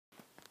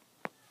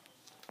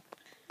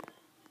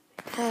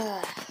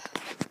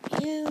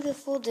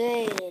Beautiful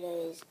day it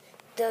is.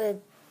 The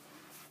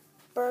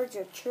birds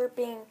are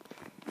chirping.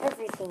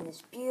 Everything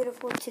is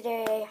beautiful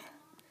today.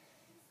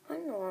 I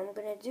don't know what I'm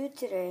gonna do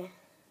today.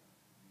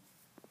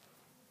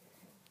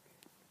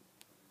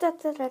 Da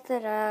da da da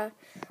da.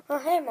 Oh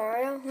hey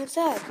Mario, what's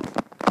up?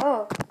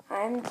 Oh,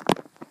 I'm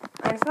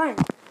fine.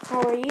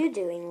 How are you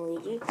doing,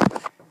 Luigi?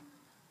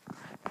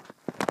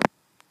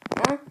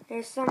 Huh?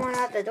 There's someone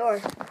at the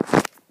door.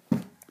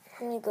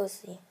 Let me go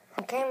see.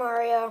 Okay,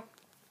 Mario.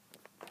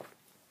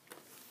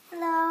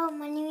 Hello,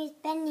 my name is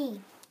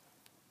Penny.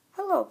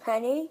 Hello,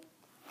 Penny.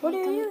 What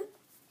are you?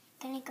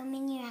 Can I come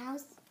in your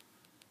house?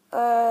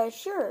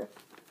 Sure.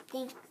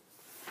 Thanks.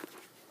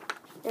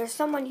 There's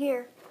someone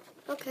here.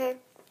 Okay.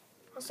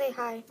 I'll say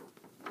hi.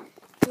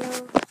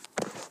 Hello.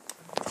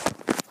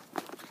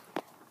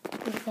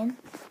 Again.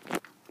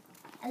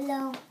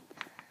 Hello.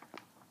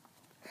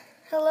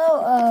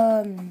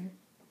 Hello,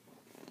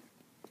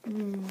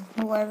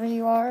 whoever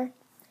you are.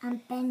 I'm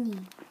Penny.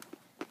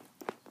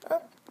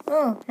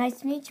 Oh, nice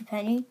to meet you,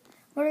 Penny.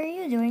 What are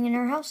you doing in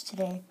our house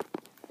today?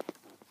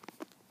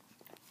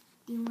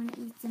 Do you want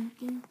to eat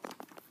something?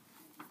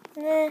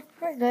 Nah,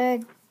 we're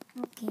good.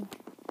 Okay.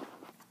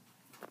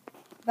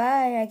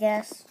 Bye, I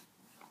guess.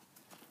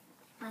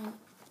 Bye.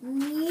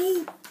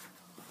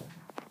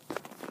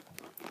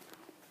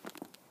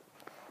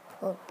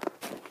 Oh.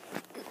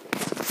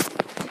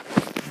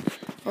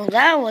 Well,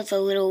 that was a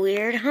little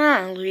weird,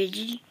 huh,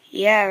 Luigi?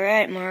 Yeah,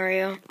 right,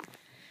 Mario.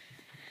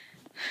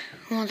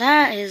 Well,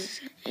 that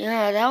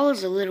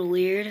was a little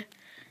weird.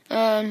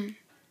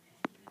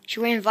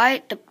 Should we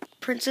invite the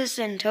princess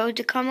and Toad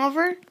to come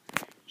over?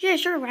 Yeah,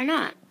 sure, why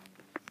not?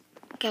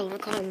 Okay, let me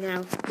call him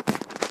now.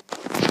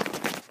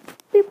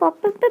 Beep bop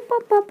beep beep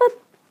bop bop bop.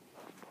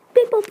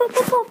 Beep bop bop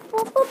bop bop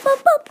bop bop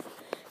bop bop.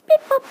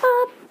 Beep bop bop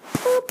bop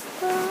bop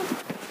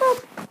bop.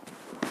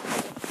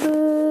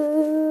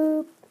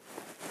 Boop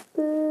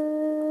boop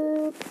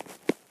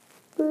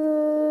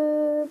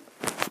boop.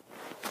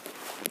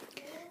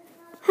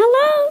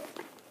 Hello.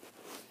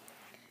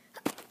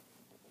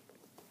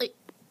 Wait.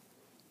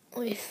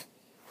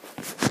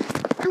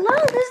 Hello,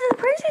 this is the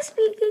princess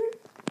speaking.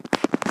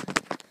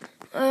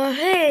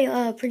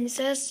 Hey,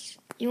 princess,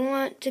 you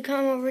want to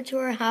come over to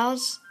our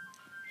house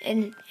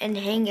and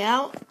hang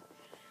out?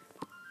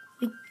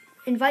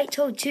 Invite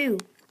Toad too.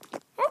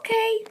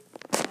 Okay.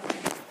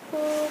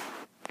 Boop,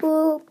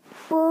 boop,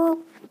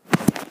 boop.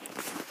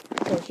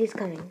 Okay, she's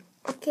coming.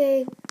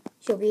 Okay,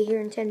 she'll be here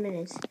in 10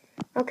 minutes.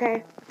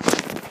 Okay.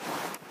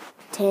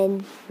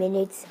 10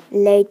 minutes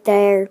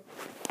later.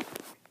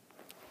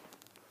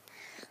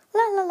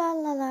 La la la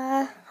la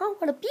la. Oh,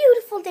 what a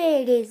beautiful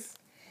day it is.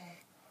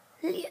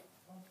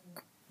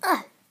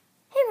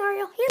 Hey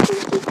Mario, here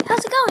Piggy.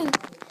 How's it going?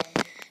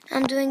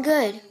 I'm doing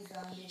good.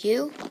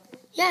 You?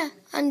 Yeah,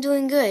 I'm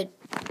doing good.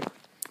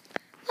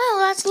 Oh,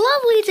 that's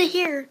lovely to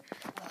hear.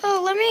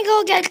 Oh, let me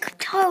go get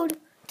Toad.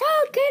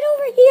 Toad, get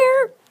over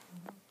here.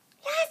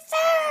 Yes,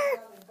 sir.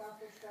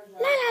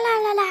 La la la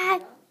la la.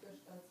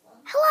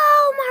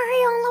 Hello,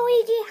 Mario and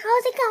Luigi.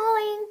 How's it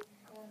going?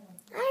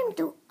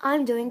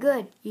 I'm doing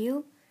good.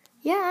 You?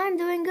 Yeah, I'm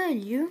doing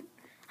good. You?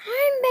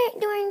 I'm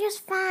doing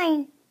just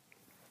fine.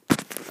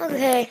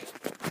 Okay.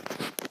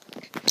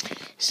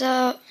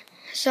 So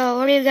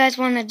what do you guys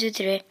want to do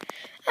today?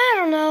 I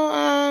don't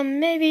know.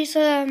 Maybe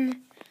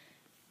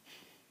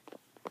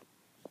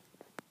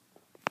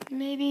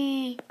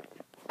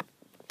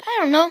I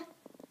don't know.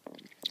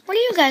 What do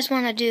you guys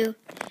want to do?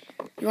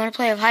 You want to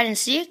play hide and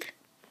seek?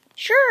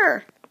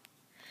 Sure.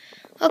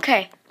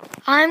 Okay.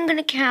 I'm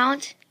gonna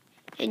count,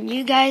 and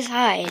you guys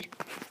hide.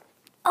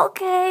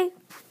 Okay.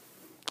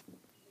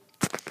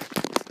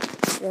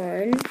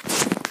 1,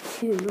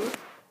 2,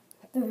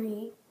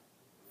 3,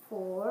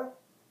 4,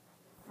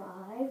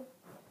 5,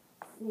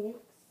 6,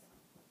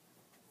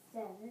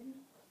 7,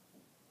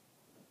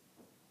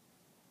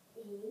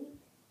 8,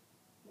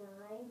 9,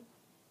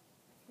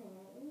 10,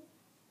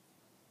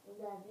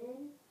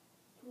 11,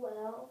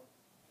 12,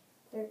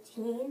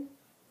 13,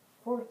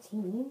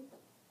 14,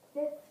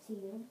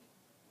 15,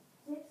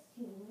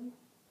 16,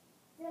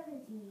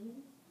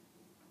 17.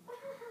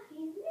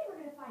 He's never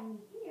going to find me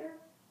here.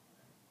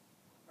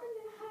 I'm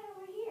going to hide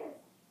over here.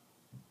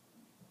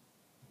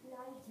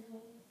 19,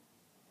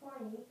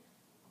 20,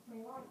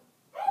 21.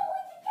 Hey,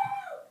 where'd you go?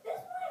 This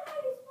is my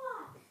hiding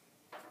spot.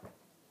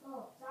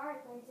 Oh, sorry,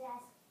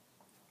 princess.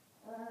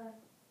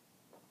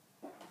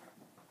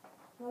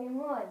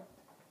 21,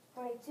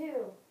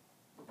 22,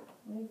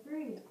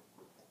 23,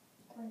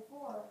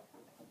 24,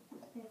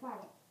 25.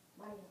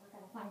 Mario's not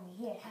going to find me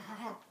here. Ha ha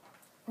ha.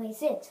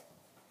 26,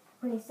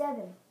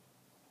 27,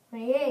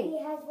 28. He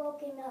has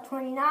woken up.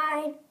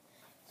 29,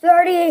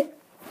 30.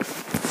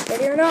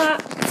 Ready or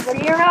not?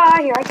 Ready or not?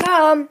 Here I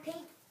come.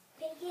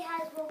 Piggy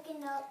has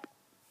woken up.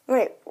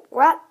 Wait,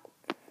 what?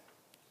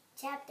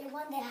 Chapter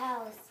 1, the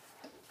house.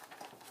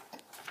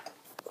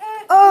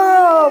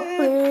 Oh,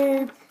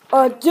 please.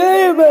 A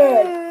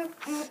demon.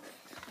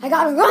 I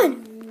gotta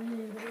run.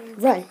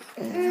 Run.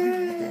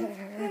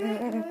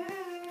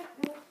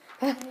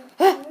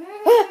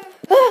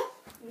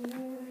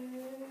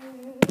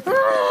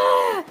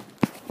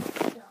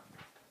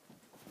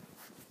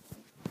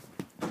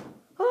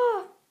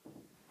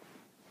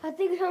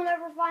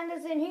 find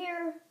us in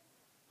here.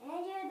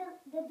 Andrew,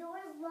 the door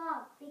is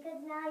locked because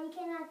now you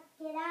cannot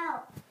get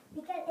out.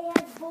 Because it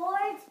has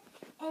boards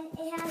and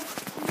it has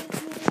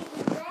you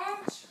need the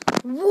wrench.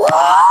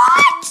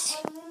 What?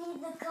 And you need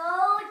the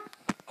code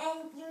and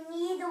you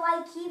need the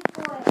white key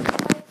for it.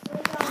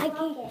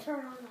 Piggy,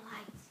 turn on the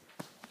lights.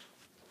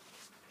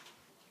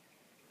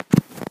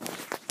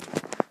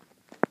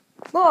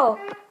 Whoa.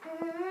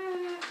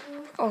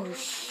 Oh,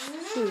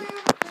 shoot.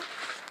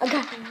 I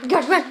got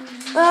to run.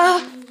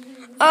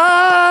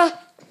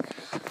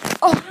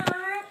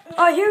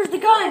 Oh, here's the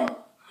gun.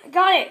 I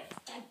got it.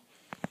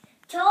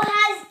 Joe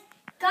has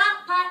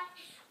got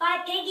by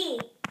Piggy.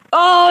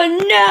 Oh,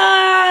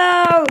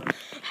 no.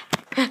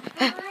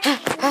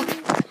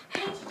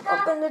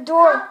 Open the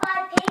door. Got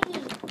by Piggy.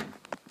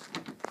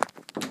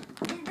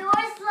 The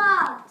door's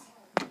locked.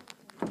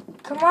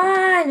 Come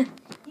on.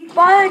 You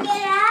can't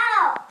get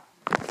out.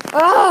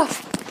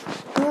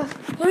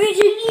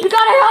 Luigi, you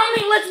gotta help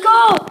me. Let's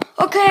go.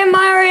 Okay,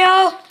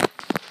 Mario.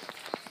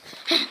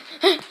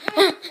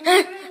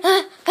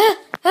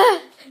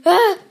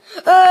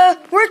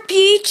 Where's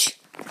Peach?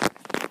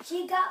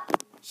 She got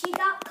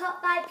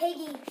cut by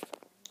Piggy.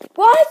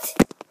 What?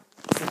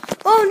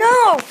 Oh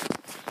no.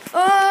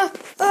 And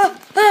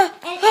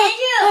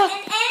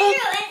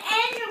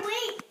Andrew,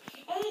 wait.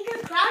 And you can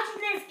crouch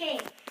in this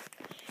game.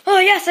 Oh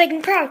yes, I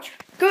can crouch.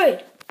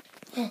 Good.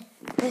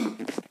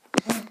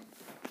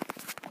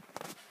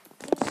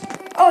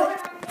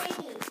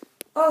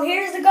 Oh,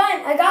 here's the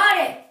gun. I got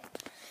it.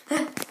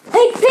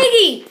 Hey,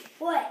 Piggy.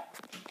 What?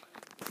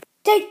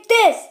 Take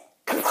this.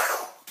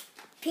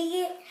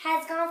 Piggy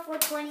has gone for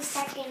 20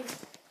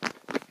 seconds.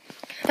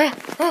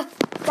 Gotta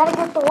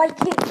get the white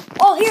key.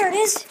 Oh, here it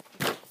is.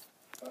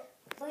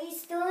 But you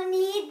still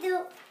need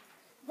the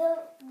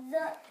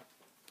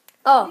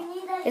Oh, you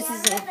need the this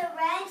is hammer, it. the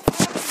wrench,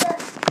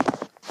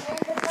 and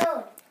the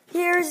code.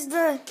 Here's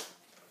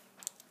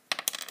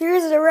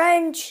the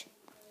wrench.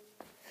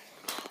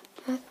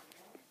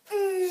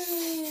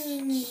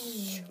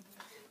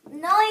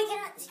 No, you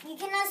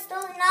cannot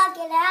still not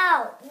get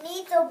out. You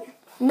need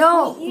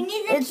No, the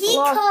it's key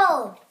locked.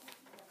 code.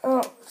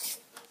 Oh,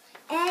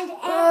 And the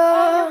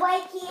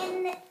white key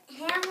and the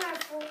hammer.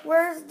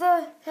 where's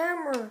the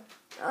hammer?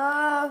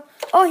 Oh,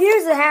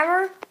 here's the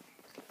hammer.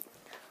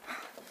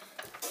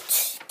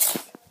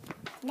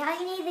 Now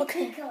you need the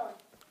key code.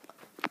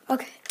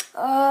 Okay.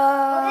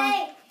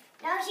 Okay,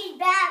 now she's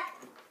back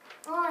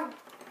on.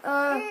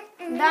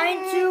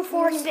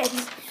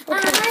 9246.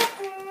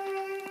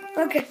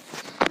 Okay.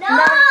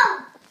 No!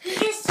 He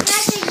just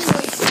smashing you.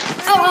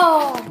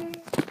 Oh.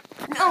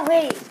 No,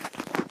 wait.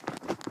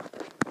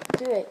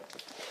 Do it.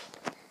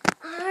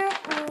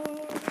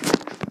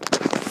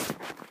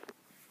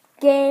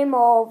 Game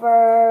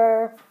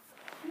over.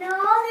 No,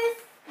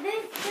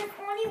 there's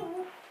only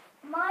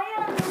Mario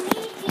and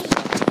Luigi.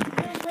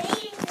 They're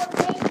waiting for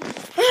Piggy.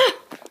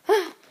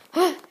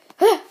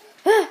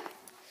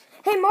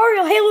 Hey,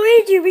 Mario. Hey,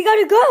 Luigi. We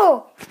gotta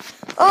go.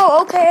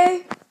 Oh,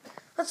 okay.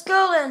 Let's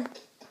go then.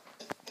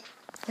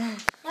 Now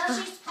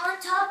she's on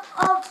top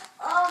of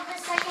the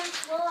second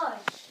floor.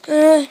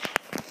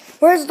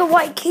 Where's the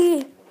white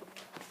key?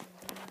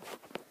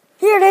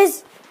 Here it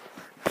is.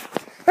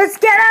 Let's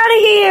get out of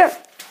here.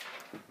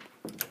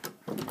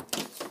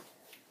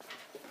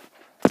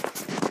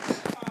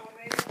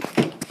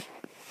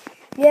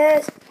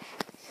 Yes.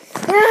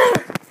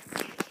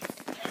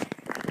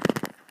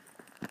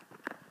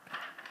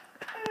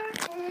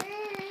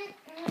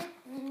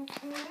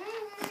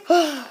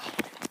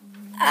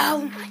 Ow,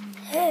 my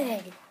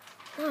head.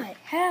 What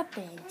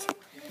happened?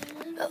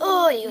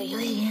 Oh,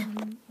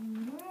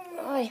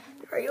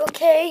 are you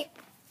okay?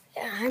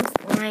 Yeah, I'm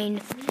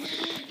fine.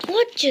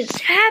 What just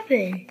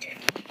happened?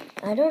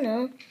 I don't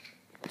know.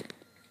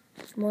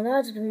 Well,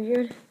 that's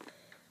weird.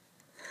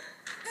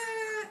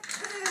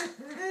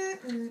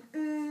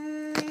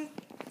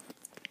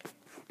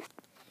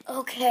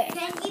 Okay.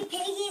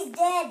 Piggy's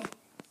dead.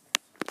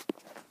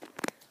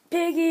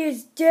 Piggy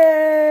is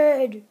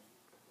dead.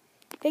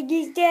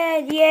 Piggy's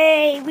dead.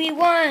 Yay, we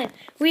won.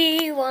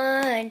 We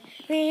won.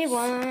 We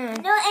won.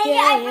 No, Andy,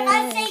 yeah, I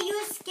forgot to say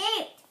you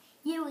escaped.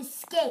 You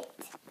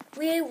escaped.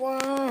 We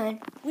won.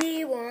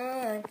 We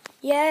won.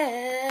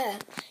 Yeah.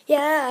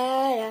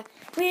 Yeah.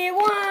 We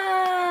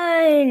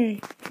won.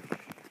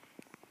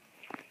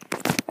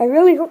 I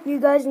really hope you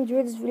guys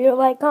enjoyed this video.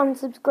 Like, comment,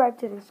 subscribe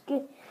to the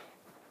Skit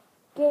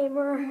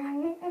Gamer.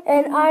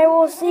 And I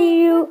will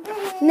see you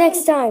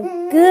next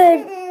time.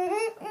 Good.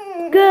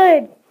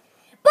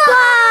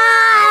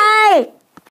 Bye.